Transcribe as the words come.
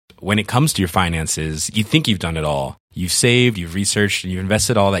When it comes to your finances, you think you've done it all. You've saved, you've researched, and you've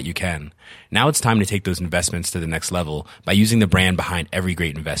invested all that you can. Now it's time to take those investments to the next level by using the brand behind every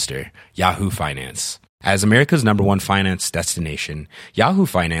great investor, Yahoo Finance. As America's #1 finance destination, Yahoo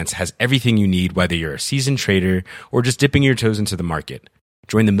Finance has everything you need, whether you're a seasoned trader or just dipping your toes into the market.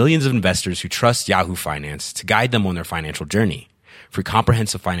 Join the millions of investors who trust Yahoo Finance to guide them on their financial journey. For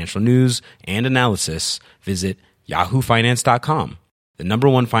comprehensive financial news and analysis, visit yahoofinance.com. The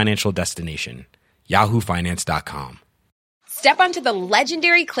 #1 financial destination, yahoofinance.com. Step onto the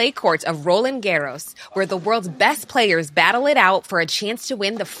legendary clay courts of Roland Garros, where the world's best players battle it out for a chance to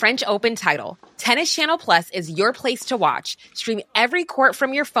win the French Open title. Tennis Channel Plus is your place to watch. Stream every court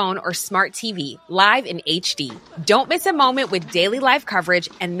from your phone or smart TV, live in HD. Don't miss a moment with daily live coverage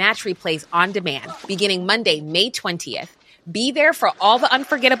and match replays on demand, beginning Monday, May 20th. Be there for all the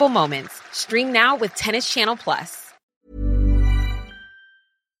unforgettable moments. Stream now with Tennis Channel Plus.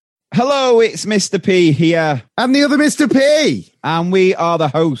 Hello, it's Mr. P here. And the other Mr. P. And we are the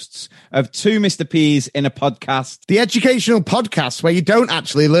hosts of Two Mr. P's in a Podcast. The educational podcast where you don't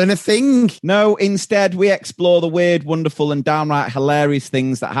actually learn a thing. No, instead we explore the weird, wonderful and downright hilarious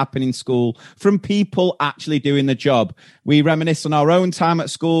things that happen in school from people actually doing the job. We reminisce on our own time at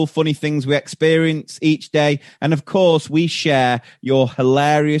school, funny things we experience each day. And of course, we share your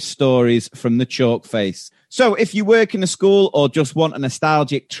hilarious stories from the chalk face. So if you work in a school or just want a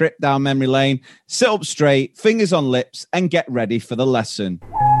nostalgic trip down memory lane, sit up straight, fingers on lips, and get ready for the lesson.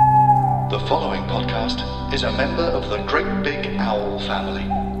 The following podcast is a member of the Great Big Owl family.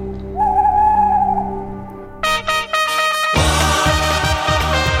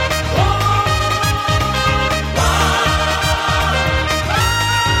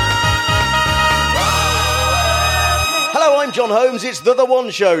 I'm John Holmes. It's the One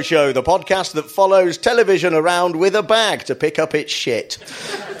Show, the podcast that follows television around with a bag to pick up its shit.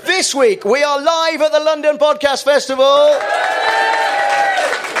 This week, we are live at the London Podcast Festival.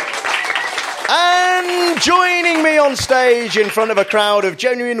 And joining me on stage in front of a crowd of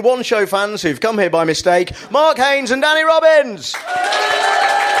genuine One Show fans who've come here by mistake, Mark Haynes and Danny Robbins.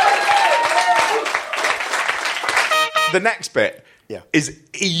 The next bit is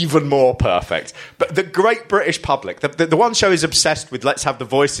even more perfect. But the Great British public, the One Show is obsessed with let's have the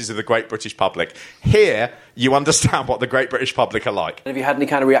voices of the Great British public. Here, you understand what the Great British public are like. Have you had any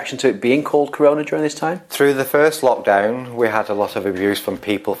kind of reaction to it being called Corona during this time? Through the first lockdown, we had a lot of abuse from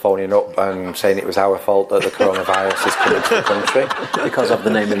people phoning up and saying it was our fault that the coronavirus is coming to the country. Because of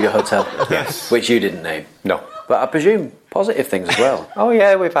the name of your hotel? Yes. Which you didn't name? No. But I presume positive things as well. Oh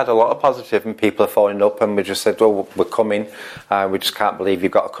yeah, we've had a lot of positive and people are phoning up and we just said, well, we're coming. We just can't believe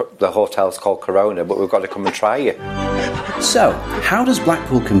you've got the hotel's called Corona, but we've got to come and try you. So, how does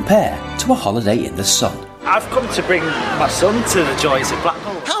Blackpool compare to a holiday in the sun? I've come to bring my son to the joys of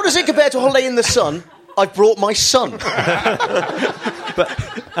Blackpool. How does it compare to a holiday in the sun? I've brought my son. But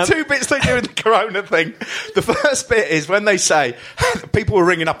two bits they do in the Corona thing. The first bit is when they say, people were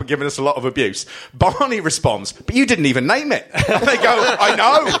ringing up and giving us a lot of abuse. Barney responds, but you didn't even name it. And they go, I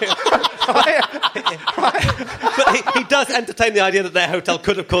know. But he does entertain the idea that their hotel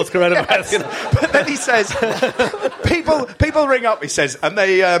could have caused coronavirus. Yes. But then he says, people ring up, he says, and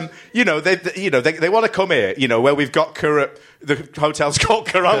they want to come here, where we've got the hotel's called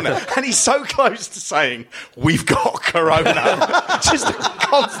Corona. And he's so close to saying, we've got Corona. Just a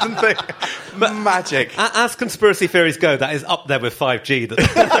constant thing. But magic. As conspiracy theories go, that is up there with 5G.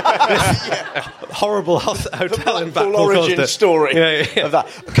 Horrible hotel in Blackpool. Origin story of that.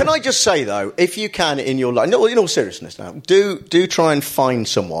 Can I just say, though, if you can, in your life, in all seriousness now, do try and find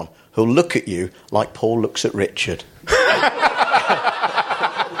someone who'll look at you like Paul looks at Richard.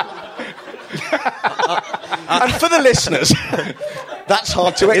 And for the listeners, that's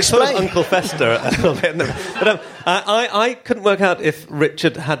hard to explain. It's sort of Uncle Fester a little bit. But I couldn't work out if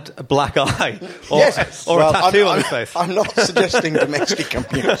Richard had a black eye or a tattoo on his face. I'm not suggesting domestic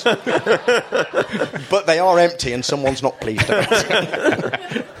abuse. But they are empty and someone's not pleased about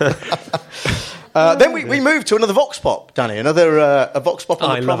it. Then we moved to another Vox Pop, Danny. Another a Vox Pop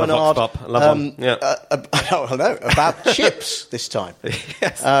on the promenade. Love a Vox Pop. I love one. Yeah. About chips this time.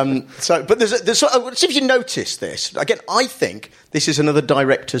 Yes. But there's see if you notice this. Again, I think this is another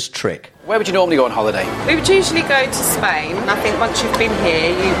director's trick. Where would you normally go on holiday? We would usually go to Spain. I think once you've been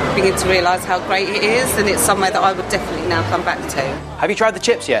here, you begin to realise how great it is, and it's somewhere that I would definitely now come back to. Have you tried the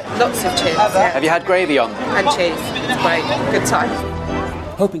chips yet? Lots of chips. Yeah. Have you had gravy on? And cheese. It's great. Good time.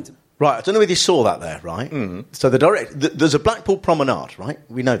 Hoping to... Right, I don't know whether you saw that there, right? Mm. So there's a Blackpool promenade, right?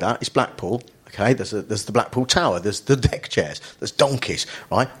 We know that. It's Blackpool. Okay, there's the Blackpool Tower. There's the deck chairs. There's donkeys,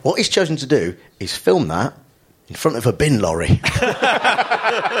 right? What he's chosen to do is film that in front of a bin lorry.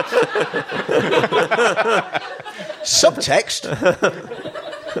 Subtext: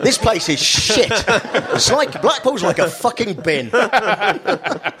 this place is shit. It's like Blackpool's like a fucking bin.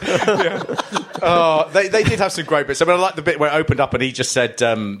 Oh, they did have some great bits. I mean, I like the bit where it opened up and he just said,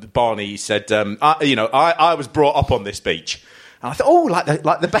 Barney said, I was brought up on this beach. And I thought, oh,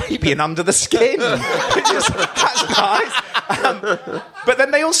 like the baby and under the skin. That's nice. But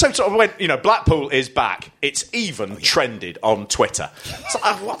then they also sort of went, Blackpool is back. It's even trended on Twitter. So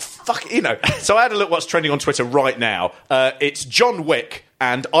what fuck, So I had a look what's trending on Twitter right now. It's John Wick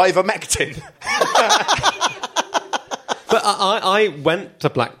and ivermectin. But I went to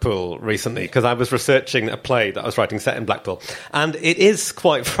Blackpool recently because I was researching a play that I was writing set in Blackpool. And it is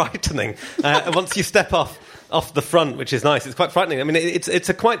quite frightening. Once you step off the front, which is nice, it's quite frightening. I mean, it's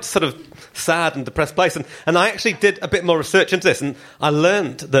a quite sort of sad and depressed place. And I actually did a bit more research into this, and I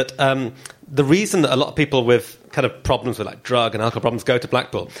learned that the reason that a lot of people with kind of problems with like drug and alcohol problems go to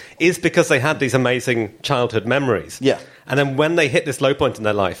Blackpool is because they had these amazing childhood memories. Yeah. And then when they hit this low point in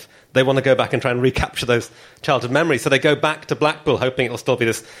their life, they want to go back and try and recapture those childhood memories. So they go back to Blackpool hoping it'll still be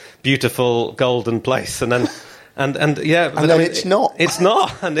this beautiful golden place. And then... And then it's not. It's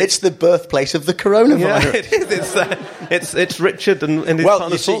not. And it's the birthplace of the coronavirus. Yeah, it is. It's Richard and his partner.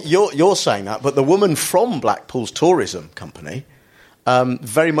 Well, you see, you're saying that, but the woman from Blackpool's tourism company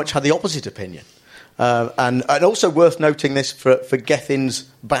very much had the opposite opinion. And also worth noting this for Gethin's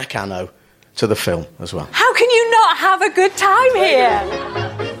back anno to the film as well. How can you not have a good time here?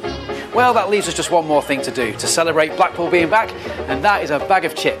 Well, that leaves us just one more thing to do to celebrate Blackpool being back, and that is a bag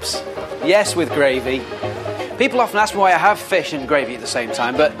of chips. Yes, with gravy. People often ask me why I have fish and gravy at the same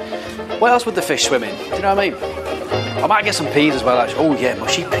time, but what else would the fish swim in? Do you know what I mean? I might get some peas as well, actually. Oh, yeah,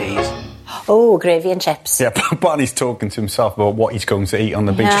 mushy peas. Oh, gravy and chips. Yeah, Barney's talking to himself about what he's going to eat on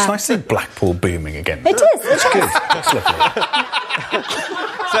the beach. Yeah. It's nice to see Blackpool booming again. It is. It's good. That's lovely.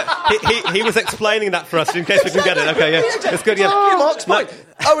 So he was explaining that for us in case we can get it. Okay, yeah. It's good, yeah. Mark's point.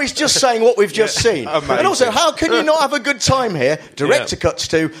 Oh, he's just saying what we've just seen. Amazing. And also, how can you not have a good time here? Director cuts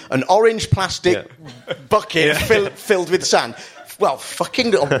to an orange plastic bucket filled with sand. Well,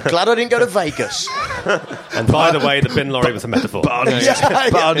 fucking, I'm glad I didn't go to Vegas. And by the way, the bin lorry was a metaphor.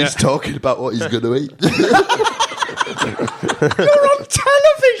 Barney's talking about what he's going to eat. You're on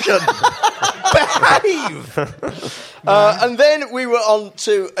television! Behave! And then we were on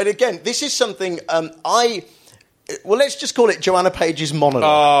to, and again, this is something well, let's just call it Joanna Page's monologue.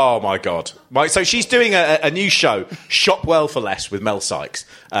 Oh, my God. Right, so she's doing a new show, Shop Well for Less, with Mel Sykes,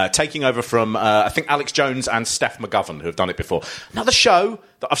 taking over from, I think, Alex Jones and Steph McGovern, who have done it before. Another show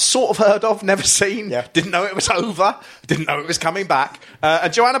that I've sort of heard of, never seen, didn't know it was over, didn't know it was coming back.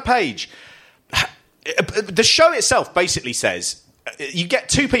 And Joanna Page, the show itself basically says, you get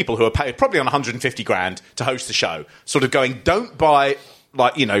two people who are paid probably on 150 grand to host the show, sort of going, don't buy,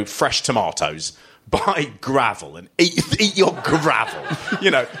 fresh tomatoes. Buy gravel and eat your gravel.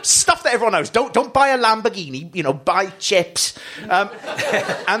 Stuff that everyone knows. Don't buy a Lamborghini. Buy chips.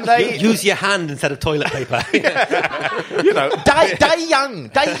 And they use your hand instead of toilet paper. Die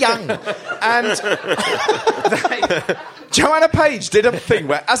young. And Joanna Page did a thing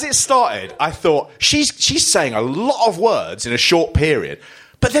where, as it started, I thought she's saying a lot of words in a short period.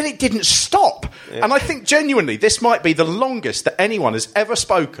 But then it didn't stop. Yeah. And I think genuinely this might be the longest that anyone has ever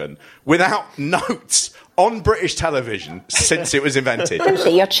spoken without notes on British television since it was invented.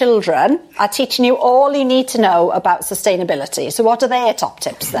 Your children are teaching you all you need to know about sustainability. So what are their top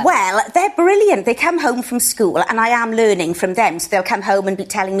tips then? Well, they're brilliant. They come home from school and I am learning from them. So they'll come home and be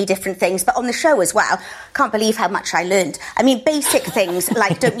telling me different things. But on the show as well, can't believe how much I learned. I mean, basic things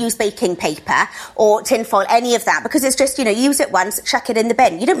like don't use baking paper or tinfoil, any of that, because it's just, use it once, chuck it in the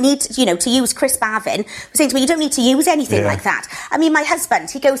bin. You don't need, to use Chris Bavin. Saying to me, you don't need to use anything like that. I mean, my husband,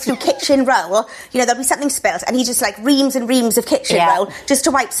 he goes through kitchen roll, there'll be something spilled and he just reams and reams of kitchen roll just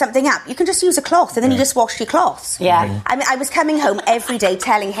to wipe something up. You can just use a cloth and then you just wash your cloths. Yeah. I mean, I was coming home every day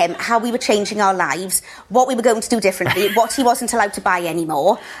telling him how we were changing our lives, what we were going to do differently, what he wasn't allowed to buy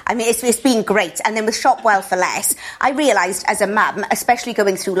anymore. I mean, it's been great. And then with Shop Well for Less, I realised as a mum, especially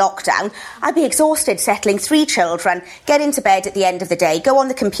going through lockdown, I'd be exhausted settling 3 children, get into bed at the end of the day, go on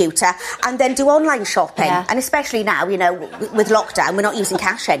the computer and then do online shopping. Yeah. And especially now, with lockdown, we're not using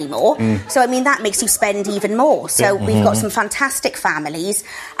cash anymore. So, I mean, that makes you spend even more. So we've got some fantastic families,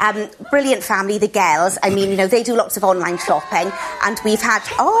 brilliant family, the girls. I mean, they do lots of online shopping and we've had,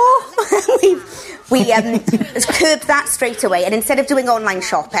 we curbed that straight away. And instead of doing online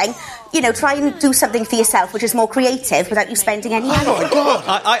shopping, try and do something for yourself which is more creative without you spending any money. Oh, my God.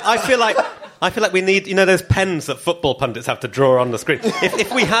 I feel like I feel like we need, those pens that football pundits have to draw on the screen.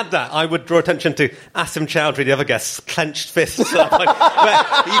 If we had that, I would draw attention to Asim Chowdhury, the other guest's clenched fists at that point,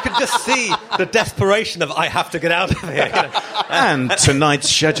 where you could just see the desperation of, I have to get out of here. And tonight's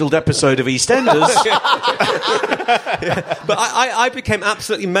scheduled episode of EastEnders. But I became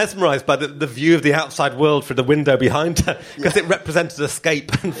absolutely mesmerised by the view of the outside world through the window behind her, because it represented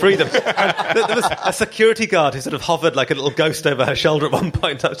escape and freedom. And there was a security guard who sort of hovered like a little ghost over her shoulder at one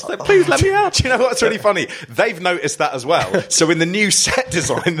point. I was just like, please let me out. Do you know what's really funny? They've noticed that as well. So in the new set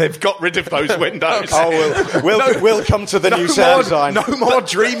design, they've got rid of those windows. Oh, we'll come to the new set design. No more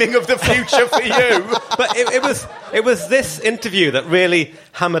dreaming of the future for you. But it was this interview that really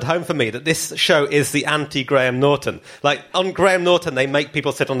hammered home for me that this show is the anti-Graham Norton. Like, on Graham Norton, they make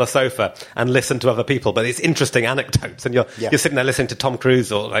people sit on the sofa and listen to other people, but it's interesting anecdotes, and you're sitting there listening to Tom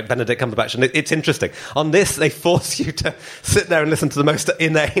Cruise or like Benedict Cumberbatch, and it's interesting. On this, they force you to sit there and listen to the most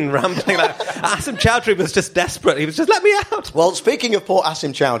inane rambling. Like, Asim Chowdhury was just desperate. He was just, let me out. Well, speaking of poor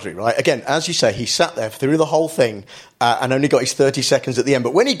Asim Chowdhury, right, again, as you say, he sat there through the whole thing and only got his 30 seconds at the end.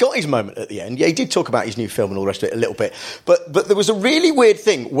 But when he got his moment at the end, he did talk about his new film and all the rest of it a little bit. But there was a really weird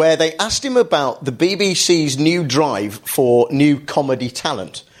thing where they asked him about the BBC's new drive for new comedy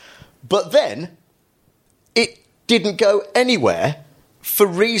talent. But then it didn't go anywhere for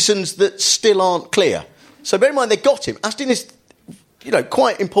reasons that still aren't clear. So bear in mind, they got him, asked him this,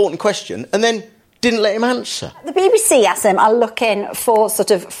 quite important question, and then didn't let him answer. The BBC, Asim, are looking for sort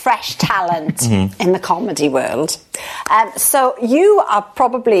of fresh talent in the comedy world. So you are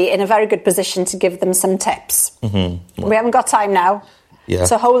probably in a very good position to give them some tips. Mm-hmm. We haven't got time now. Yeah.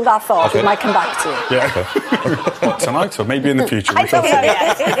 So hold that thought. Okay. We might come back to you. Yeah, okay. What, tonight or maybe in the future? I don't know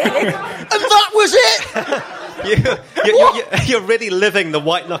yet. And that was it! You're really living the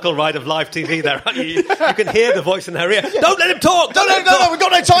white-knuckle ride of live TV there, aren't you? You can hear the voice in her ear. Don't let him talk! No, we've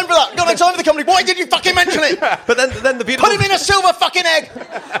got no time for that. We've got no time for the comedy. Why did you fucking mention it? But then the beautiful... Put him in a silver fucking egg!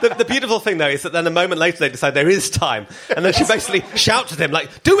 The beautiful thing, though, is that then a moment later they decide there is time. And then she basically shouts at him,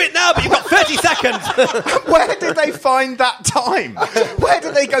 like, do it now, but you've got 30 seconds! Where did they find that time? Where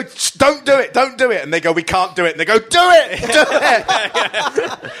did they go, don't do it? And they go, we can't do it. And they go, do it!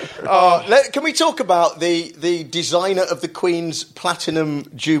 Can we talk about the designer of the Queen's Platinum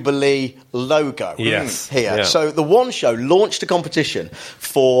Jubilee logo? Yes. Here. Yeah. So the One Show launched a competition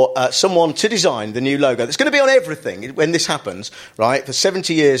for someone to design the new logo that's going to be on everything when this happens, right? For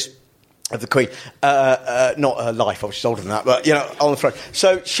 70 years of the Queen. Not her life, obviously she's older than that, but, on the throne.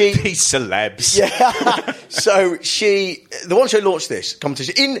 So she... These celebs. Yeah. So the One Show launched this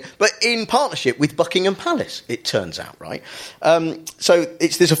competition, but in partnership with Buckingham Palace, it turns out, right? So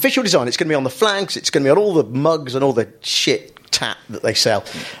it's this official design. It's going to be on the flags, it's going to be on all the mugs and all the shit tat that they sell.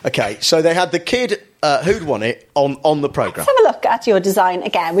 Okay, so they had the kid who'd won it on the programme. Let's have a look at your design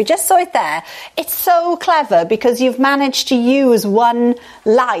again. We just saw it there. It's so clever because you've managed to use one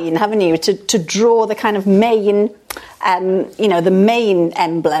line, haven't you, to draw the kind of main, the main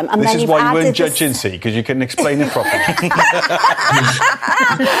emblem. And this then is why you weren't judging, see, because you couldn't explain it properly.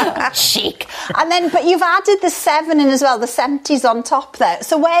 Chic. But you've added the 7 in as well, the 70s on top there.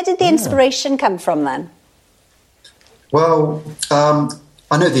 So where did the inspiration come from then? Well,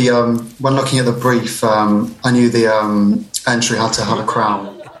 I know when looking at the brief, I knew the entry had to have a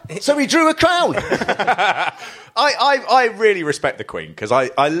crown. So he drew a crown. I really respect the Queen because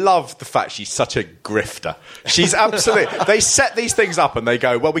I love the fact she's such a grifter. She's absolutely... They set these things up and they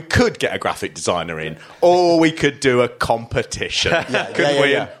go, well, we could get a graphic designer in or we could do a competition.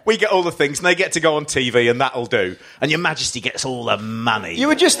 We get all the things and they get to go on TV and that'll do. And Your Majesty gets all the money. You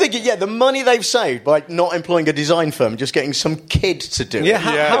were just thinking, the money they've saved by not employing a design firm, just getting some kid to do it.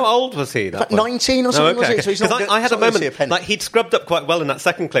 How old was he? That 19 or something, was it? So he's not I had a moment, like he'd scrubbed up quite well in that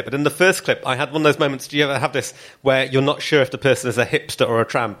second clip, but in the first clip, I had one of those moments, do you ever have this, where you're not sure if the person is a hipster or a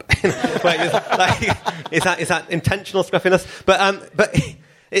tramp? Is that intentional scruffiness? But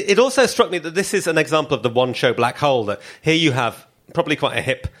it also struck me that this is an example of the One Show black hole, that here you have probably quite a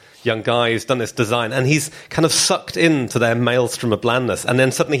hip young guy who's done this design, and he's kind of sucked into their maelstrom of blandness, and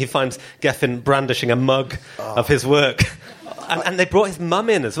then suddenly he finds Geffen brandishing a mug of his work. And they brought his mum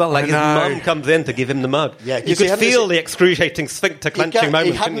in as well. Like his mum comes in to give him the mug. Yeah, you could feel the excruciating sphincter clenching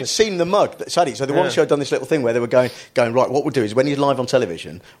moment. He hadn't seen the mug, sadly. So the One Show had done this little thing where they were going, right, what we'll do is when he's live on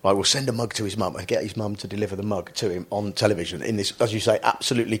television, right, we'll send a mug to his mum and get his mum to deliver the mug to him on television in this, as you say,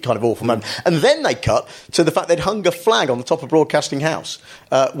 absolutely kind of awful moment. And then they cut to the fact they'd hung a flag on the top of Broadcasting House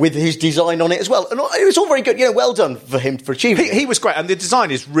with his design on it as well. And it was all very good. Well done for him for achieving it. He was great, and the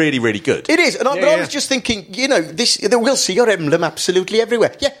design is really, really good. It is. And I was just thinking, we'll see. You've got to swim them absolutely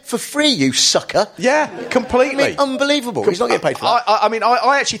everywhere. Yeah, for free, you sucker. Yeah, completely. I mean, unbelievable. He's not getting paid for that.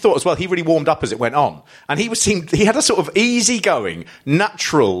 I actually thought as well, he really warmed up as it went on. And he had a sort of easygoing,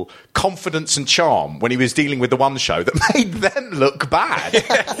 natural confidence and charm when he was dealing with the one show that made them look bad.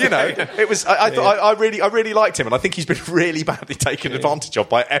 You know, it was. I really liked him, and I think he's been really badly taken advantage of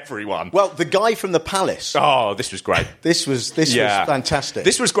by everyone. Well, the guy from the palace. Oh, this was great. This was fantastic.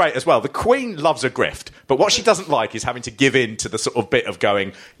 This was great as well. The Queen loves a grift, but what she doesn't like is having to give in to the sort of bit of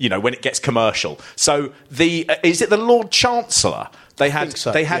going, you know, when it gets commercial. So is it the Lord Chancellor? They had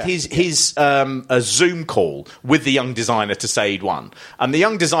his a Zoom call with the young designer to say he'd won, and the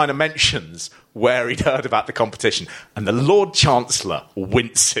young designer mentions where he'd heard about the competition, and the Lord Chancellor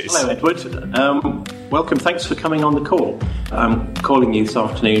winces. Hello, Edward. Welcome. Thanks for coming on the call. I'm calling you this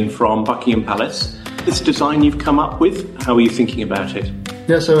afternoon from Buckingham Palace. This design you've come up with, how are you thinking about it?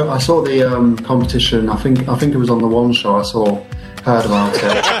 Yeah, so I saw the competition. I think it was on the One Show. Heard about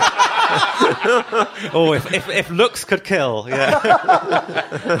it. Oh, if looks could kill, yeah.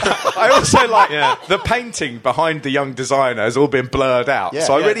 I also like the painting behind the young designer has all been blurred out,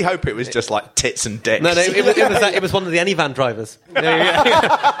 so I really hope it was just like tits and dicks. No, it was one of the Anyvan drivers.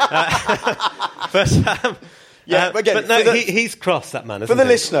 He's cross, that man. For the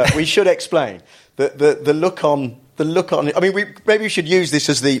listener, we should explain that the look on. I mean, maybe we should use this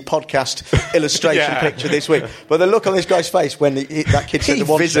as the podcast illustration picture this week. But the look on this guy's face when that kid said the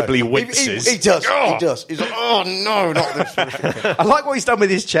one visibly winces. He does. He does. He's like, oh no, not this. I like what he's done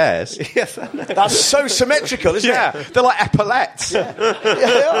with his chairs. Yes, that's so symmetrical, isn't it? They're like epaulettes.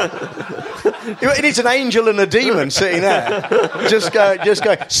 He needs an angel and a demon sitting there. Just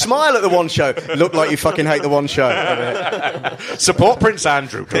go. Smile at the One Show. Look like you fucking hate the One Show. Support Prince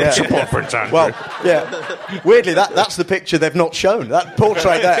Andrew. Support Prince Andrew. Well, weirdly, that's the picture they've not shown. That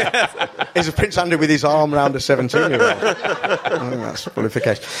portrait there is of Prince Andrew with his arm around a 17-year-old. I think that's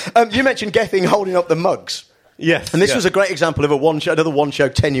qualification. You mentioned Gething holding up the mugs. Yes. And this was a great example of another One Show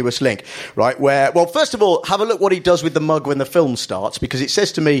tenuous link, right? Where, well, first of all, have a look what he does with the mug when the film starts, because it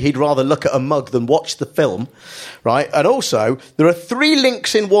says to me he'd rather look at a mug than watch the film, right? And also, there are 3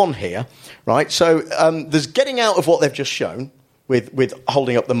 links in one here, right? So there's getting out of what they've just shown, with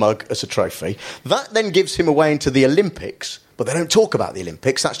holding up the mug as a trophy. That then gives him away into the Olympics, but they don't talk about the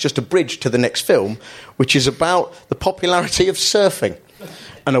Olympics. That's just a bridge to the next film, which is about the popularity of surfing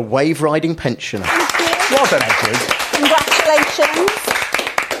and a wave-riding pensioner. Well done, Edward. Congratulations.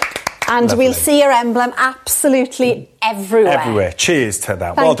 And Lovely. We'll see your emblem absolutely everywhere. Everywhere. Cheers to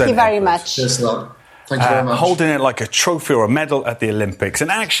that. Thank well done, you very Edward. much. Cheers to that. Thank you very much. Holding it like a trophy or a medal at the Olympics. And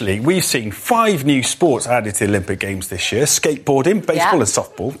actually, we've seen 5 new sports added to the Olympic Games this year. Skateboarding, baseball and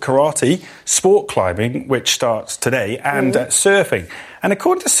softball, karate, sport climbing, which starts today, and surfing. And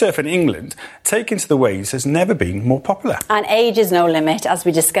according to Surfing England, taking to the waves has never been more popular. And age is no limit, as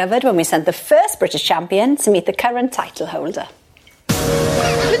we discovered when we sent the first British champion to meet the current title holder.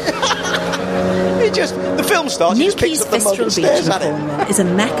 The film starts, he just picks up the mug and stares at it. Is a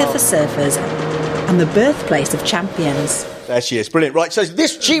mecca for surfers and the birthplace of champions. There she is, brilliant. Right, so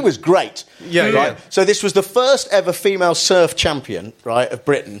she was great. Yeah, right? yeah. So this was the first ever female surf champion, right, of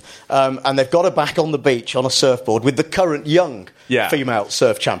Britain, and they've got her back on the beach on a surfboard with the current young female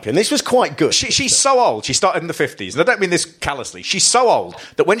surf champion. This was quite good. She's so old. She started in the 50s, and I don't mean this callously. She's so old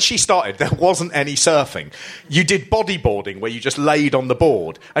that when she started, there wasn't any surfing. You did bodyboarding, where you just laid on the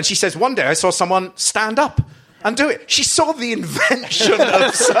board. And she says, one day I saw someone stand up and do it. She saw the invention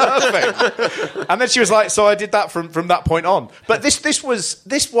of surfing. And then she was like, so I did that from that point on. But this was,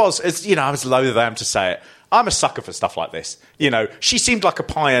 as you know, I was loath I am to say it, I'm a sucker for stuff like this. You know, she seemed like a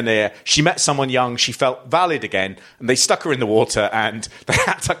pioneer. She met someone young. She felt valid again. And they stuck her in the water and they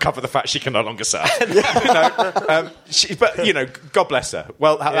had to cover the fact she can no longer surf. But, you know, God bless her.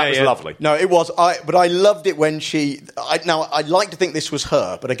 Well, that was lovely. No, it was. But I loved it when I'd like to think this was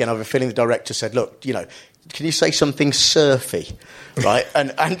her. But again, I have a feeling the director said, look, you know, can you say something surfy, right?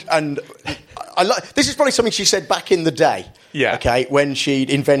 and I like this is probably something she said back in the day, okay, when she'd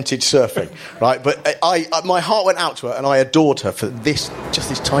invented surfing, right? But my heart went out to her, and I adored her for this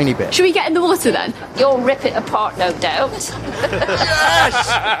tiny bit. Should we get in the water then? You'll rip it apart, no doubt.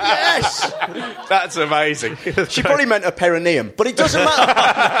 Yes, that's amazing. She probably meant a perineum, but it doesn't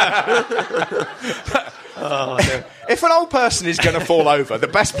matter. Oh, no. If an old person is going to fall over, the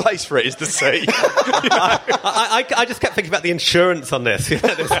best place for it is the sea. You know? I just kept thinking about the insurance on this. You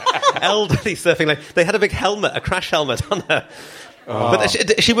know, this elderly surfing lady. They had a big helmet, a crash helmet on her.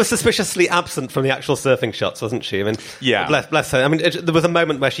 But she was suspiciously absent from the actual surfing shots, wasn't she? I mean, bless her. I mean, there was a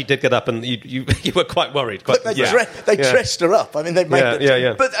moment where she did get up, and you were quite worried. They dressed her up. I mean, they made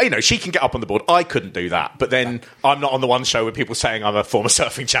yeah. But she can get up on the board. I couldn't do that. But then I'm not on the one show with people saying I'm a former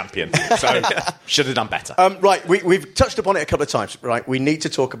surfing champion. So should have done better. Right, we've touched upon it a couple of times. Right, we need to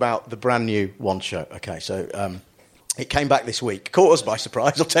talk about the brand new One Show. Okay, so it came back this week. Caught us by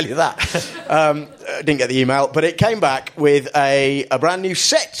surprise, I'll tell you that. Didn't get the email, but it came back with a brand new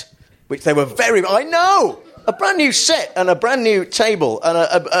set, which they were I know! A brand new set and a brand new table and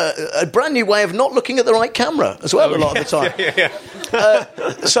a brand new way of not looking at the right camera as well a lot of the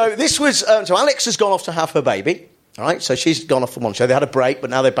time. So this was... so Alex has gone off to have her baby. All right, so she's gone off from One Show. They had a break, but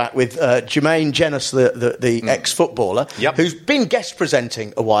now they're back with Jermaine Jenas, the ex-footballer, who's been guest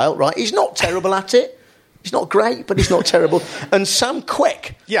presenting a while, right? He's not terrible at it. He's not great, but he's not terrible. And Sam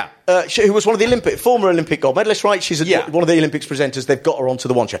Quek, who was one of the former Olympic gold medalists, right? She's one of the Olympics presenters. They've got her onto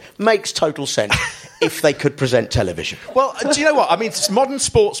the One Show. Makes total sense if they could present television. Well, do you know what? I mean, modern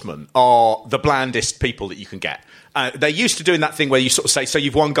sportsmen are the blandest people that you can get. They're used to doing that thing where you sort of say, so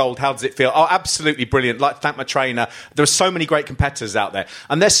you've won gold, how does it feel? Oh, absolutely brilliant. Like to thank my trainer. There are so many great competitors out there.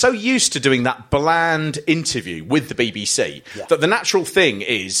 And they're so used to doing that bland interview with the BBC that the natural thing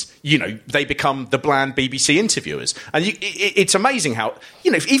is, they become the bland BBC interviewers. And it's amazing how,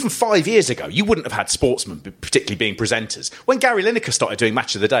 even 5 years ago, you wouldn't have had sportsmen particularly being presenters. When Gary Lineker started doing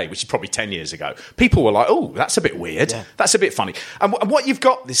Match of the Day, which is probably 10 years ago, people were like, oh, that's a bit weird. Yeah. That's a bit funny. And what you've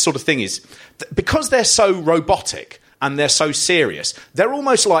got, this sort of thing is, because they're so robotic, and they're so serious, they're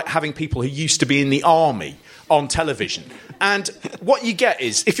almost like having people who used to be in the army on television. And what you get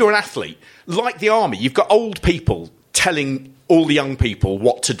is, if you're an athlete, like the army, you've got old people telling all the young people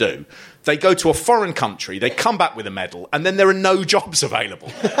what to do. They go to a foreign country, they come back with a medal, and then there are no jobs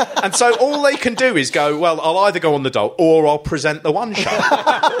available. And so all they can do is go, well, I'll either go on the dole or I'll present the One Show.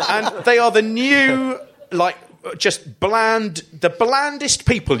 And they are the new, just the blandest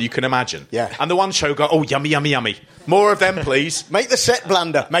people you can imagine. Yeah. And the One Show go, oh, yummy, yummy, yummy. More of them, please. Make the set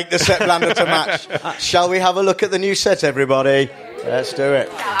blander. Make the set blander to match. Shall we have a look at the new set, everybody? Let's do it.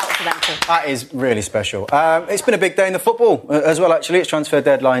 That is really special. It's been a big day in the football as well, actually. It's transfer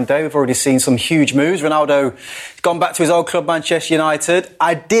deadline day. We've already seen some huge moves. Ronaldo gone back to his old club, Manchester United.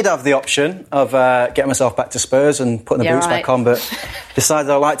 I did have the option of getting myself back to Spurs and putting the boots back on, but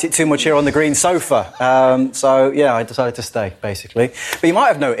decided I liked it too much here on the green sofa. I decided to stay, basically. But you might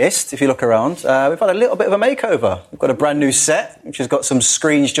have noticed, if you look around, we've had a little bit of a makeover. We've got a brand new set, which has got some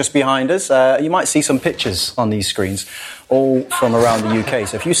screens just behind us. You might see some pictures on these screens, all from around the UK.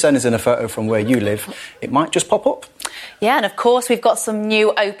 So if you send us in a photo from where you live, it might just pop up. Yeah, and of course we've got some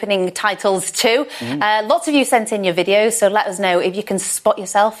new opening titles too. Lots of you sent in your videos, so let us know if you can spot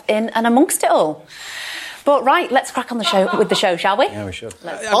yourself in and amongst it all. But right, let's crack on with the show, shall we? Yeah, we should.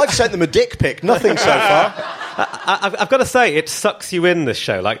 I've sent them a dick pic, nothing so far. I've got to say, it sucks you in, this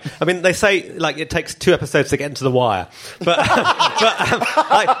show. They say it takes 2 episodes to get into the wire, but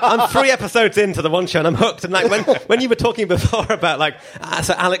I'm 3 episodes into the One Show and I'm hooked. And when you were talking before about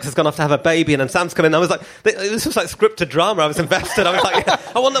so Alex has gone off to have a baby and then Sam's come in, I was like, this was like scripted drama. I was invested. I was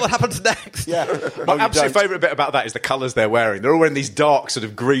like, I wonder what happens next. Yeah, my absolute favourite bit about that is the colours they're wearing. They're all wearing these dark sort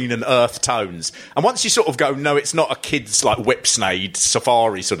of green and earth tones, and once you sort of go, no, it's not a kid's Whipsnade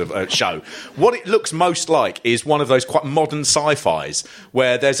safari sort of show. What it looks most like is one of those quite modern sci-fis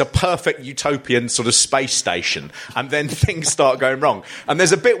where there's a perfect utopian sort of space station and then things start going wrong. And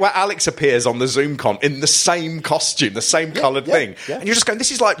there's a bit where Alex appears on the Zoom con in the same costume, the same coloured thing. Yeah. And you're just going,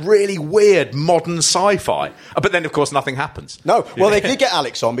 this is really weird modern sci-fi. But then, of course, nothing happens. No. Well, they did get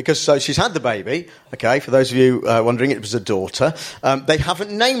Alex on because she's had the baby. Okay, for those of you wondering, it was a daughter. They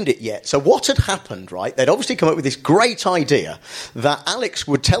haven't named it yet. So what had happened, right? They'd obviously come up with this great idea that Alex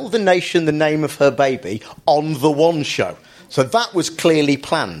would tell the nation the name of her baby on the One Show. So that was clearly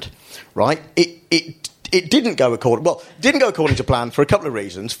planned, right? It didn't go according to plan for a couple of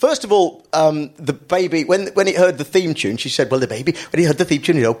reasons. First of all, the baby, when it heard the theme tune, she said, well, the baby, when it heard the theme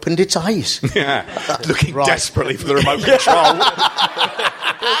tune, it opened its eyes. Yeah, looking desperately for the remote control.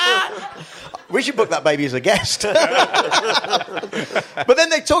 We should book that baby as a guest. But then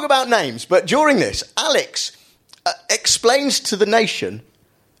they talk about names. But during this, Alex explains to the nation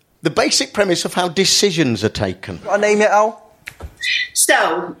the basic premise of how decisions are taken. I'll name it, Al.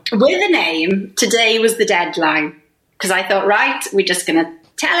 So, with a name, today was the deadline. Because I thought, right, we're just going to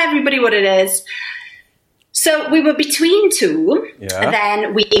tell everybody what it is. So we were between 2. Yeah. And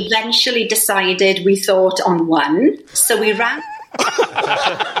then we eventually decided we thought on 1. So we ran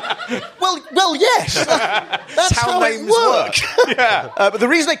Well, yes. That's how it works. Yeah. But the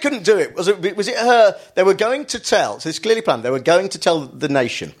reason they couldn't do it was it her. They were going to tell. So it's clearly planned. They were going to tell the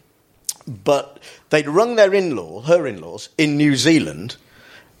nation, but they'd rung her in-laws in New Zealand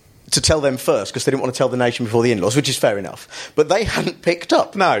to tell them first because they didn't want to tell the nation before the in-laws, which is fair enough. But they hadn't picked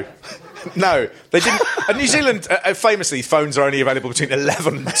up. No, they didn't. In New Zealand, famously, phones are only available between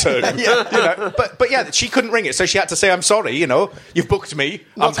 11 and 2. Yeah. But yeah, she couldn't ring it, so she had to say, "I'm sorry, you've booked me.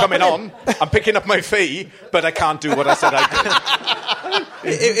 I'm coming on. I'm picking up my fee, but I can't do what I said I did."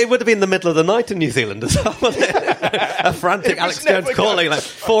 It would have been the middle of the night in New Zealand as well, wasn't it? A frantic Alex Jones calling,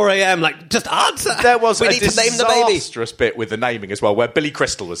 4 a.m, just answer. There was we a need to name the baby. disastrous bit with the naming as well, where Billy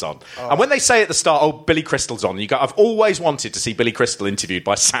Crystal was on. And when they say at the start, Billy Crystal's on, you go, I've always wanted to see Billy Crystal interviewed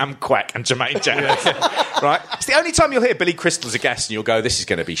by Sam Quek and Jermaine Jones. Right? It's the only time you'll hear Billy Crystal as a guest and you'll go, this is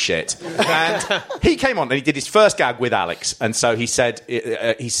going to be shit. And he came on and he did his first gag with Alex. And so he said,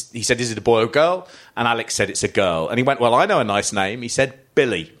 he said, is it a boy or girl? And Alex said, it's a girl. And he went, well, I know a nice name. He said,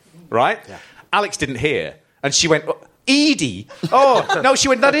 Billy. Right? Yeah. Alex didn't hear. And she went, Edie. Oh, no, she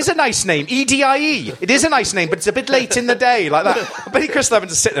went, that is a nice name. E-D-I-E. It is a nice name, but it's a bit late in the day, like that. Billy Crystal having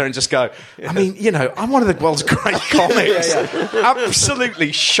to sit there and just go, I mean, I'm one of the world's great comics.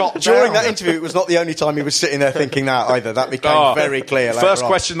 Absolutely shot During down. that interview, it was not the only time he was sitting there thinking that either. That became very clear later First on.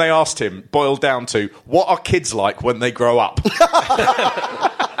 question they asked him boiled down to, what are kids like when they grow up?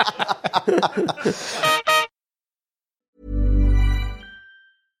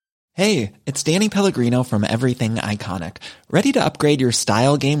 Hey, it's Danny Pellegrino from Everything Iconic. Ready to upgrade your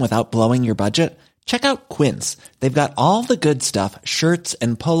style game without blowing your budget? Check out Quince. They've got all the good stuff, shirts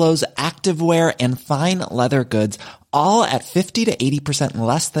and polos, activewear, and fine leather goods, all at 50 to 80%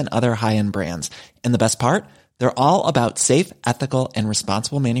 less than other high-end brands. And the best part? They're all about safe, ethical, and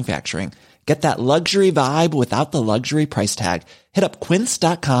responsible manufacturing. Get that luxury vibe without the luxury price tag. Hit up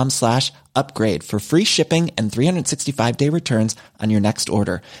quince.com/upgrade for free shipping and 365-day returns on your next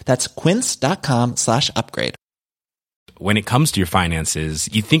order. That's quince.com/upgrade. When it comes to your finances,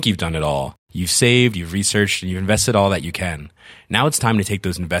 you think you've done it all. You've saved, you've researched, and you've invested all that you can. Now it's time to take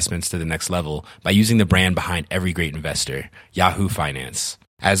those investments to the next level by using the brand behind every great investor, Yahoo Finance.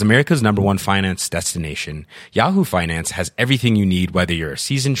 As America's #1 finance destination, Yahoo Finance has everything you need, whether you're a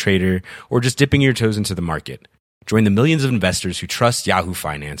seasoned trader or just dipping your toes into the market. Join the millions of investors who trust Yahoo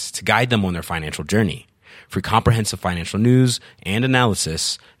Finance to guide them on their financial journey. For comprehensive financial news and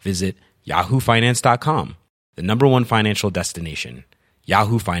analysis, visit yahoofinance.com, the #1 financial destination,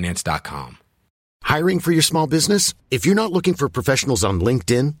 yahoofinance.com. Hiring for your small business? If you're not looking for professionals on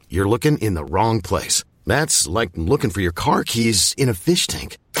LinkedIn, you're looking in the wrong place. That's like looking for your car keys in a fish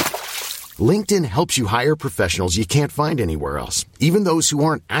tank. LinkedIn helps you hire professionals you can't find anywhere else, even those who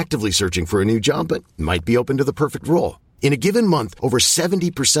aren't actively searching for a new job but might be open to the perfect role. In a given month, over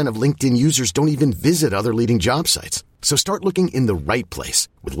 70% of LinkedIn users don't even visit other leading job sites. So start looking in the right place.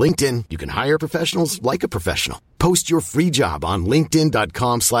 With LinkedIn, you can hire professionals like a professional. Post your free job on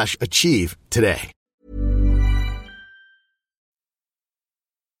linkedin.com/achieve today.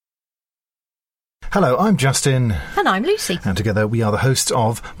 Hello, I'm Justin. And I'm Lucy. And together we are the hosts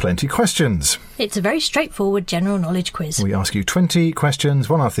of Plenty Questions. It's a very straightforward general knowledge quiz. We ask you 20 questions,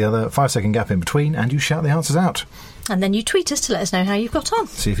 one after the other, 5-second gap in between, and you shout the answers out. And then you tweet us to let us know how you've got on.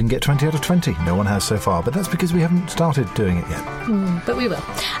 See if you can get 20 out of 20. No one has so far, but that's because we haven't started doing it yet. But we will.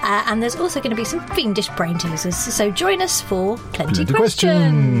 And there's also going to be some fiendish brain teasers, so join us for Plenty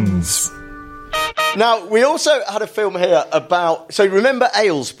Questions. Now, we also had a film here about... So remember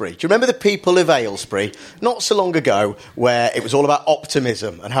Aylesbury? Do you remember the people of Aylesbury? Not so long ago, where it was all about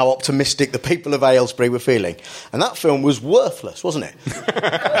optimism and how optimistic the people of Aylesbury were feeling. And that film was worthless, wasn't it?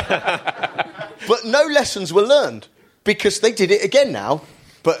 But no lessons were learned, because they did it again now,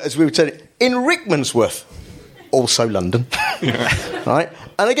 but as we were telling, in Rickmansworth, also London. Right?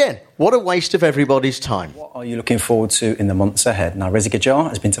 And again, what a waste of everybody's time. What are you looking forward to in the months ahead? Now, Rezi Gajar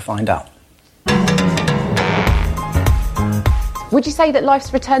has been to find out. Would you say that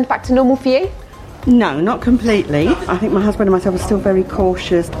life's returned back to normal for you? No, not completely. I think my husband and myself are still very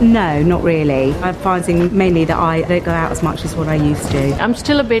cautious. No, not really. I'm finding mainly that I don't go out as much as what I used to. I'm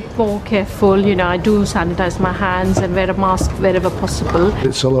still a bit more careful, I do sanitize my hands and wear a mask wherever possible.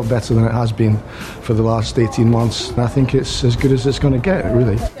 It's a lot better than it has been for the last 18 months. I think it's as good as it's going to get,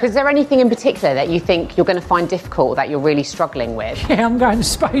 really. Is there anything in particular that you think you're going to find difficult, that you're really struggling with? Yeah, I'm going to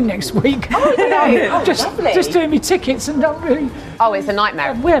Spain next week. Oh, I'm just doing my tickets and don't really... Oh, it's a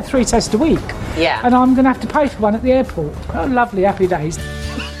nightmare. We have 3 tests a week. Yeah. And I'm going to have to pay for one at the airport. Oh, lovely, happy days.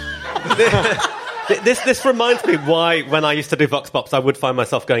 This reminds me why, when I used to do Vox Pops, I would find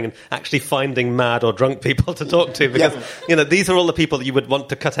myself going and actually finding mad or drunk people to talk to, because these are all the people that you would want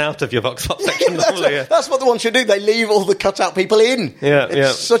to cut out of your Vox Pop section. That's what the one should do. They leave all the cut-out people in.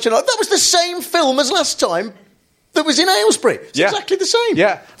 It's such an... That was the same film as last time. That was in Aylesbury. It's exactly the same.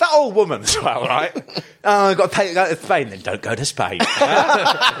 Yeah. That old woman as well, right? I've got to go to Spain. Then don't go to Spain.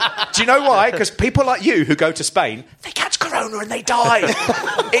 Do you know why? Because people like you who go to Spain, they catch corona and they die.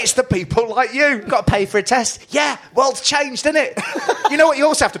 It's the people like you. Got to pay for a test. Yeah, world's changed, isn't it? You know what you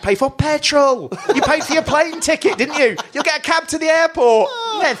also have to pay for? Petrol. You paid for your plane ticket, didn't you? You'll get a cab to the airport.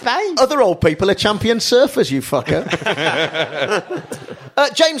 Yeah, fine. Other old people are champion surfers, you fucker.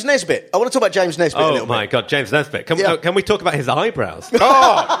 James Nesbitt. I want to talk about James Nesbitt a little bit. Oh, my God, James Nesbitt. Can we talk about his eyebrows?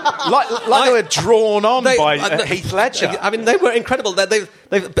 Oh, like they were drawn on by Heath Ledger. I mean, they were incredible. I've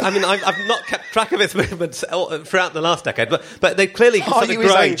not kept track of his movements throughout the last decade, but they've clearly sort of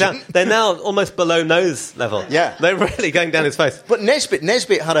growing down. They're now almost below nose level. Yeah. They're really going down his face. But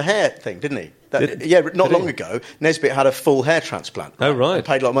Nesbitt had a hair thing, didn't he? Not long ago, Nesbitt had a full hair transplant. Oh, right. And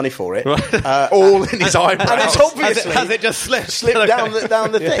paid a lot of money for it. Right. All in his eyebrows. And it's obviously... Has it just slipped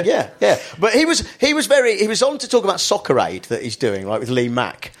down the thing, yeah. But he was on to talk about Soccer Aid that he's doing, like with Lee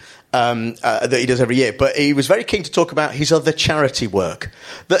Mack. That he does every year, but he was very keen to talk about his other charity work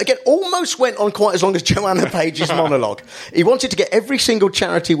that, again, almost went on quite as long as Joanna Page's monologue. He wanted to get every single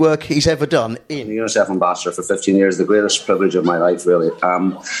charity work he's ever done in. UNICEF ambassador for 15 years, the greatest privilege of my life, really.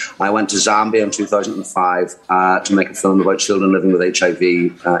 I went to Zambia in 2005 to make a film about children living with HIV,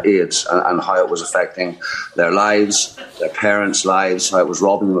 AIDS, and how it was affecting their lives, their parents' lives, how it was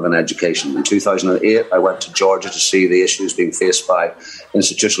robbing them of an education. In 2008, I went to Georgia to see the issues being faced by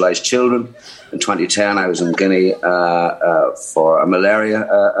institutionalised children. In 2010, I was in Guinea for a malaria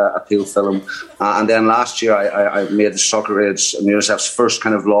appeal film. And then last year, I made the Soccer Aid's UNICEF's first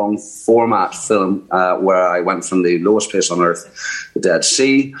kind of long format film where I went from the lowest place on earth, the Dead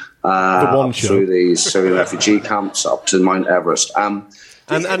Sea, through the Syrian refugee camps up to Mount Everest. And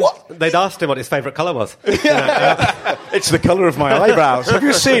they'd asked him what his favourite colour was. It's the colour of my eyebrows. Have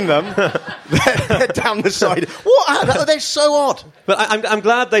you seen them? They're down the side. What? They're so odd. But I'm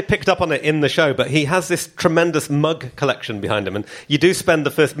glad they picked up on it in the show, but he has this tremendous mug collection behind him, and you do spend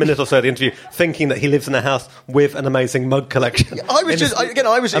the first minute or so of the interview thinking that he lives in a house with an amazing mug collection. I was just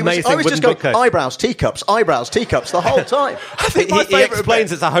going, eyebrows, teacups, the whole time. He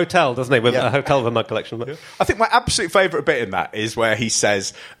explains it's a hotel, doesn't he, with a hotel with a mug collection. I think my absolute favourite bit in that is where he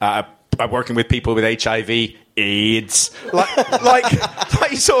says, I'm working with people with HIV, AIDS. Like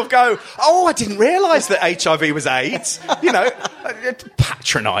you sort of go, oh, I didn't realise that HIV was AIDS. You know,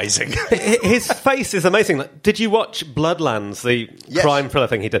 patronising. His face is amazing. Like, did you watch Bloodlands, the crime thriller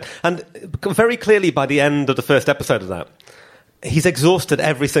thing he did? And very clearly by the end of the first episode of that, he's exhausted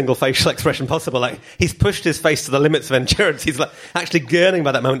every single facial expression possible. Like, he's pushed his face to the limits of endurance. He's like actually gurning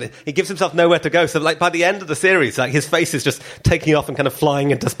by that moment. He gives himself nowhere to go. So, like, by the end of the series, like, his face is just taking off and kind of flying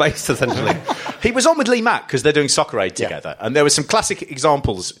into space, essentially. He was on with Lee Mack because they're doing Soccer Aid together, and there were some classic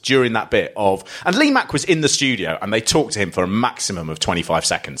examples during that bit of. And Lee Mack was in the studio, and they talked to him for a maximum of 25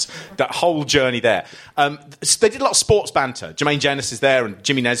 seconds. That whole journey there. They did a lot of sports banter. Jermaine Jenas is there, and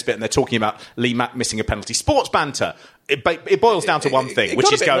Jimmy Nesbitt, and they're talking about Lee Mack missing a penalty. Sports banter. It boils down to one thing,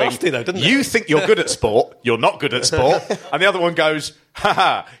 which is going, nasty, though, didn't it? You think you're good at sport, you're not good at sport. And the other one goes,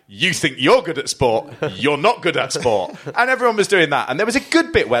 haha, you think you're good at sport, you're not good at sport. And everyone was doing that. And there was a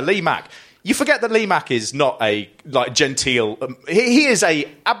good bit where Lee Mack, you forget that Lee Mack is not a genteel. He is a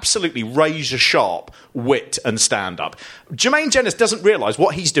absolutely razor sharp wit and stand up. Jermaine Jenas doesn't realise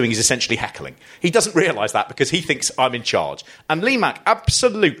what he's doing is essentially heckling. He doesn't realise that because he thinks I'm in charge. And Lee Mack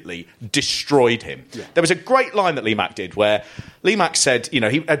absolutely destroyed him. Yeah. There was a great line that Lee Mack did where Lee Mack said,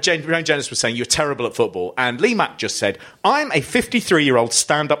 Jermaine Jenas was saying, you're terrible at football. And Lee Mack just said, I'm a 53-year-old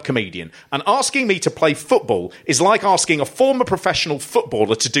stand-up comedian, and asking me to play football is like asking a former professional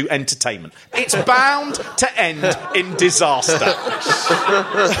footballer to do entertainment. It's bound to end in disaster.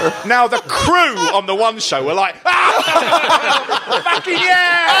 Now, the crew on the One Show were like, fucking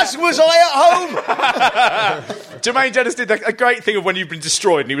yeah! As was I at home! Jermaine Jenas did a great thing of when you've been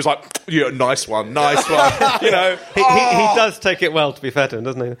destroyed, and he was like, yeah, nice one. He does take it well, to be fair to him,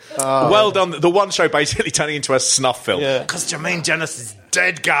 doesn't he? Well done. The One Show basically turning into a snuff film. Because Jermaine Jenas is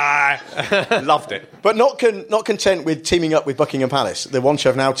dead guy. Loved it. But not content with teaming up with Buckingham Palace, the One Show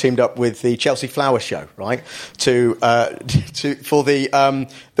have now teamed up with the Chelsea Flower Show, right? For the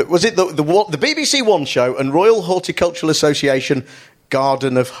BBC One Show and Royal Horticultural Association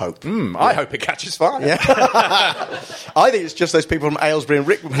Garden of Hope. I hope it catches fire. Yeah. I think it's just those people from Aylesbury and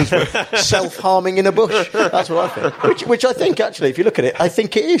Rickmansworth self-harming in a bush. That's what I think. Which I think, actually, if you look at it, I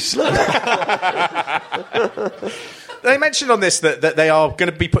think it is. Look. They mentioned on this that they are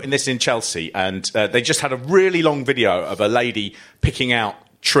going to be putting this in Chelsea, and they just had a really long video of a lady picking out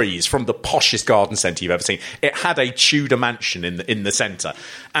trees from the poshest garden centre you've ever seen. It had a Tudor mansion in the centre,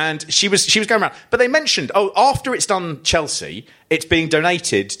 and she was going around. But they mentioned, after it's done Chelsea, it's being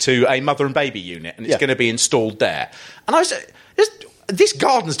donated to a mother and baby unit, and it's going to be installed there. And I was, this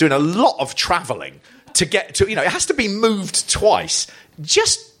garden's doing a lot of travelling to get to. It has to be moved twice.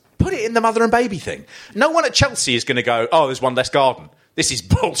 Just put it in the mother and baby thing. No one at Chelsea is going to go, there's one less garden. This is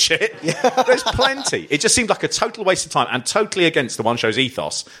bullshit. There's plenty. It just seemed like a total waste of time and totally against the One Show's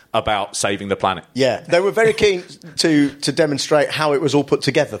ethos about saving the planet. Yeah, they were very keen to demonstrate how it was all put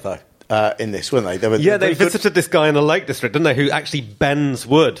together, though. In this, weren't they? They visited this guy in the Lake District, didn't they, who actually bends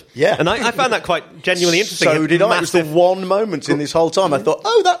wood. Yeah. And I found that quite genuinely interesting. So did I. It was the one moment in this whole time I thought,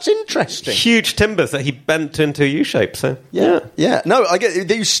 that's interesting. Huge timbers that he bent into a U-shape, so... Yeah. No, I get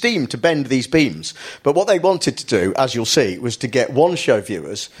they use steam to bend these beams. But what they wanted to do, as you'll see, was to get One Show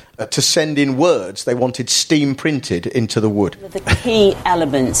viewers to send in words they wanted steam printed into the wood. The key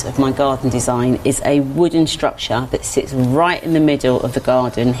element of my garden design is a wooden structure that sits right in the middle of the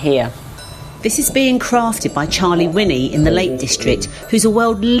garden here. This is being crafted by Charlie Winnie in the Lake District, who's a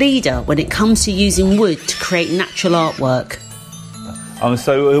world leader when it comes to using wood to create natural artwork.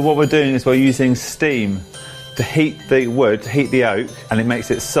 So what we're doing is we're using steam to heat the wood, heat the oak, and it makes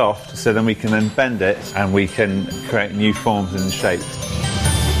it soft, so then we can then bend it and we can create new forms and shapes.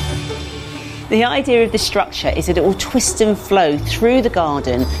 The idea of the structure is that it will twist and flow through the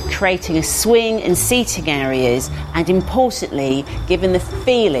garden, creating a swing and seating areas, and importantly, giving the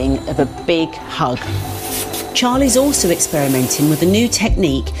feeling of a big hug. Charlie's also experimenting with a new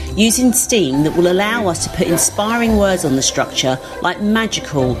technique using steam that will allow us to put inspiring words on the structure like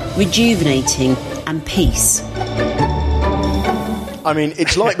magical, rejuvenating, and peace. I mean,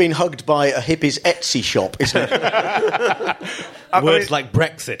 it's like being hugged by a hippie's Etsy shop, isn't it? Words like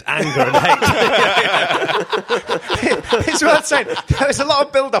Brexit, anger and hate. It's worth saying, there's a lot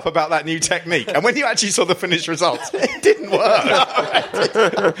of build-up about that new technique, and when you actually saw the finished results, it didn't work.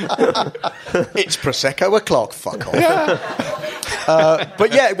 It's Prosecco o'clock, fuck off.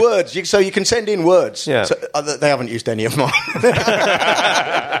 But yeah, words. So you can send in words. Yeah. They haven't used any of mine. They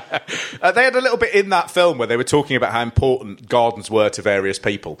had a little bit in that film where they were talking about how important gardens were to various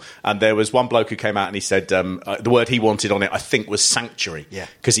people, and there was one bloke who came out and he said the word he wanted on it, I think, was sanctuary. Yeah.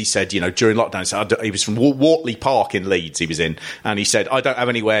 Because he said, during lockdown, he was from Wortley Park in Leeds, he was in, and he said, I don't have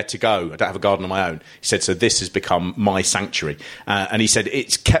anywhere to go. I don't have a garden of my own. He said, so this has become my sanctuary. And he said,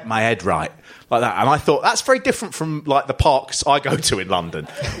 it's kept my head right. Like that. And I thought, that's very different from like the parks I go to in London,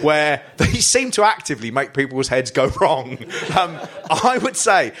 where they seem to actively make people's heads go wrong. I would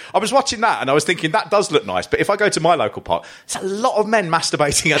say, I was watching that and I was thinking, that does look nice, but if I go to my local park, there's a lot of men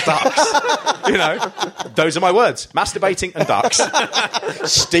masturbating at ducks. Those are my words, masturbating and ducks.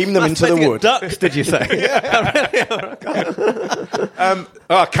 Steam them into the wood. Ducks, did you say?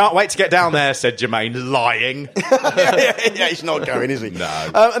 I can't wait to get down there, said Jermaine, lying. Yeah, he's not going, is he?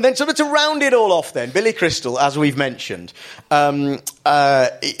 No. And then sort of to round it all off then, Billy Crystal, as we've mentioned,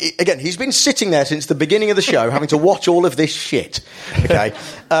 again, he's been sitting there since the beginning of the show having to watch all of this shit. Okay.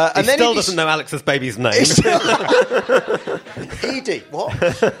 And then still doesn't know Alex's baby's name. Edie, what?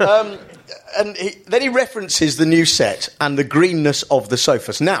 Then he references the new set and the greenness of the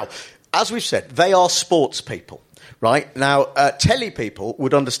sofas. Now, as we've said, they are sports people. Right? Now, telly people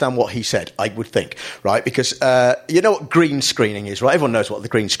would understand what he said, I would think, right? Because you know what green screening is, right? Everyone knows what the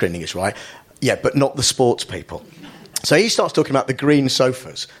green screening is, right? Yeah, but not the sports people. So he starts talking about the green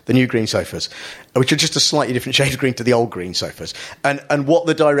sofas, the new green sofas, which are just a slightly different shade of green to the old green sofas, and what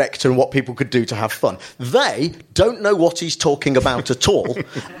the director and what people could do to have fun. They don't know what he's talking about at all,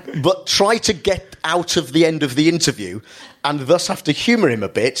 but try to get out of the end of the interview and thus have to humour him a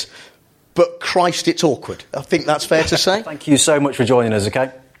bit. But Christ, it's awkward. I think that's fair to say. Thank you so much for joining us,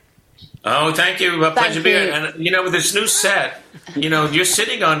 okay? Oh, thank you. Pleasure to be here. And, with this new set, you're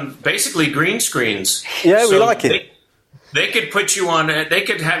sitting on basically green screens. Yeah, we like it. They could put you on, they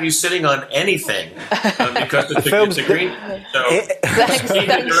could have you sitting on anything because it's a green. So, Steve,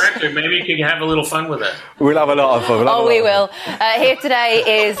 the director, maybe you can have a little fun with it. We'll have a lot of fun. We will. Here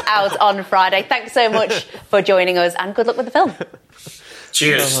Today is out on Friday. Thanks so much for joining us and good luck with the film.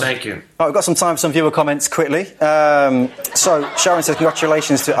 Cheers, thank you. Right, we've got some time for some viewer comments quickly. So Sharon says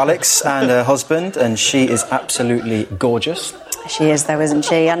congratulations to Alex and her husband, and she is absolutely gorgeous. She is, though, isn't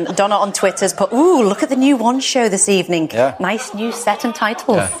she? And Donna on Twitter's put, ooh, look at the new One show this evening. Yeah. Nice new set and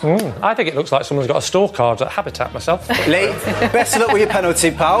titles. Yeah. I think it looks like someone's got a store card at Habitat myself. Lee, best of luck with your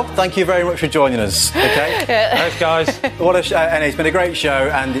penalty, pal. Thank you very much for joining us. Okay? Thanks, guys. And it's been a great show,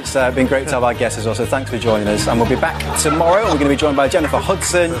 and it's been great to have our guests as well, so thanks for joining us. And we'll be back tomorrow. We're going to be joined by Jennifer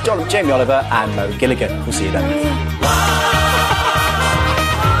Hudson, Jamie Oliver, and Mo Gilligan. We'll see you then.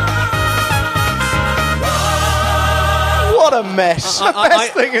 What a mess. The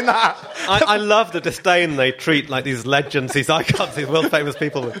best thing in that. I love the disdain they treat like these legends, these icons, these world famous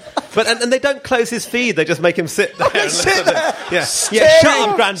people with. But and they don't close his feed, they just make him sit there. Yeah, shut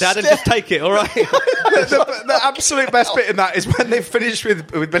up, Grandad, and just take it, all right? The absolute best bit in that is when they've finished with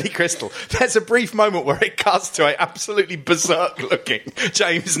Billy Crystal, there's a brief moment where it cuts to a absolutely berserk-looking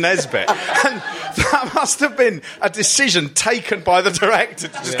James Nesbitt. And that must have been a decision taken by the director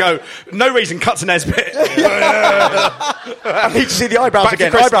to just go, no reason, cut to Nesbitt. I need to see the eyebrows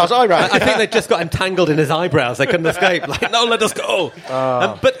again. Eyebrows. I think they just got entangled in his eyebrows. They couldn't escape. Like, no, let us go.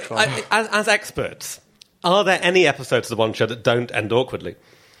 As experts, are there any episodes of the One Show that don't end awkwardly?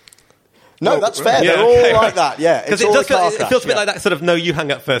 No, that's fair. They're all like that. Yeah, because it feels a bit like that sort of no, you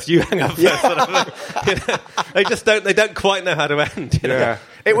hang up first, you hang up first. Sort of, you know, they don't quite know how to end. You know? Yeah.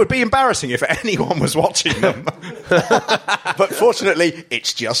 It would be embarrassing if anyone was watching them. But fortunately,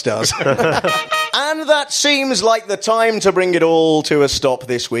 it's just us. And that seems like the time to bring it all to a stop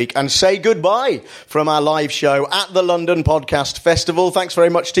this week and say goodbye from our live show at the London Podcast Festival. Thanks very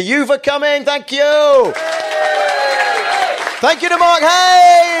much to you for coming. Thank you. Thank you to Mark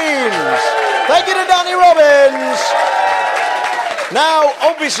Haynes. Thank you to Danny Robbins. Now,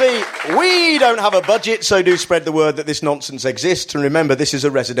 obviously, we don't have a budget, so do spread the word that this nonsense exists. And remember, this is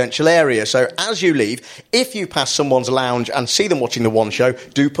a residential area, so as you leave, if you pass someone's lounge and see them watching the One Show,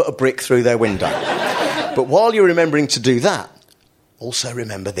 do put a brick through their window. But while you're remembering to do that, also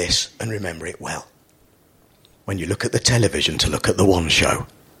remember this, and remember it well. When you look at the television to look at the One Show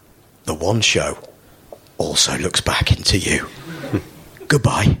also looks back into you.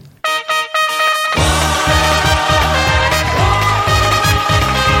 Goodbye.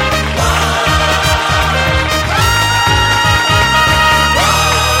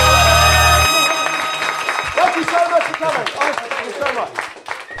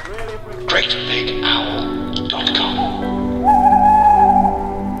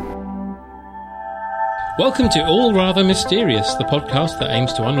 Welcome to All Rather Mysterious, the podcast that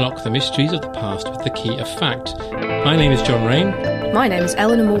aims to unlock the mysteries of the past with the key of fact. My name is John Rain. My name is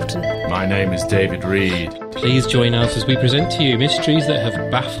Eleanor Morton. My name is David Reed. Please join us as we present to you mysteries that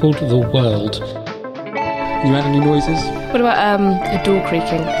have baffled the world. You had any noises? What about a door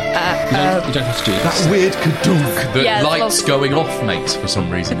creaking? You don't have to do this. That weird kadunk that lights going off makes for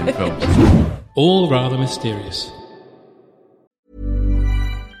some reason in films. All Rather Mysterious.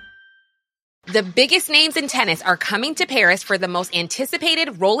 The biggest names in tennis are coming to Paris for the most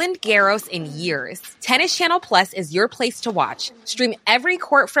anticipated Roland Garros in years. Tennis Channel Plus is your place to watch. Stream every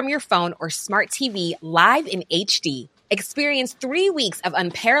court from your phone or smart TV live in HD. Experience 3 weeks of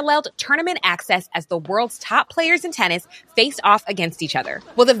unparalleled tournament access as the world's top players in tennis face off against each other.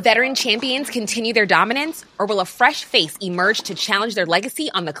 Will the veteran champions continue their dominance, or will a fresh face emerge to challenge their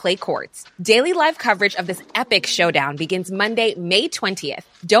legacy on the clay courts? Daily live coverage of this epic showdown begins Monday, May 20th.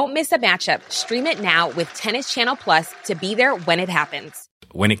 Don't miss a matchup. Stream it now with Tennis Channel Plus to be there when it happens.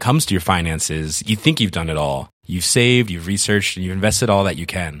 When it comes to your finances, you think you've done it all. You've saved, you've researched, and you've invested all that you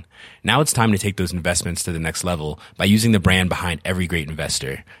can. Now it's time to take those investments to the next level by using the brand behind every great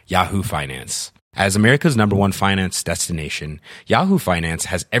investor, Yahoo Finance. As America's #1 finance destination, Yahoo Finance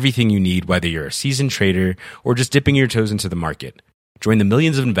has everything you need, whether you're a seasoned trader or just dipping your toes into the market. Join the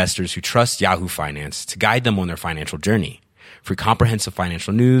millions of investors who trust Yahoo Finance to guide them on their financial journey. For comprehensive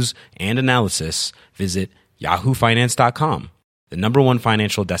financial news and analysis, visit yahoofinance.com, the #1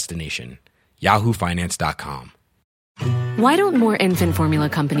 financial destination, yahoofinance.com. Why don't more infant formula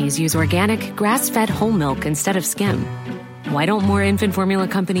companies use organic, grass-fed whole milk instead of skim? Why don't more infant formula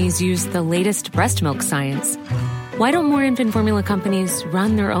companies use the latest breast milk science? Why don't more infant formula companies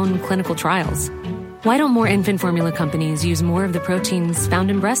run their own clinical trials? Why don't more infant formula companies use more of the proteins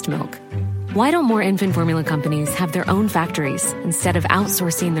found in breast milk? Why don't more infant formula companies have their own factories instead of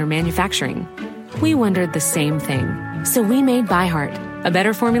outsourcing their manufacturing? We wondered the same thing. So we made ByHeart, a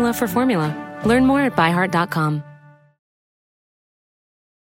better formula for formula. Learn more at byheart.com.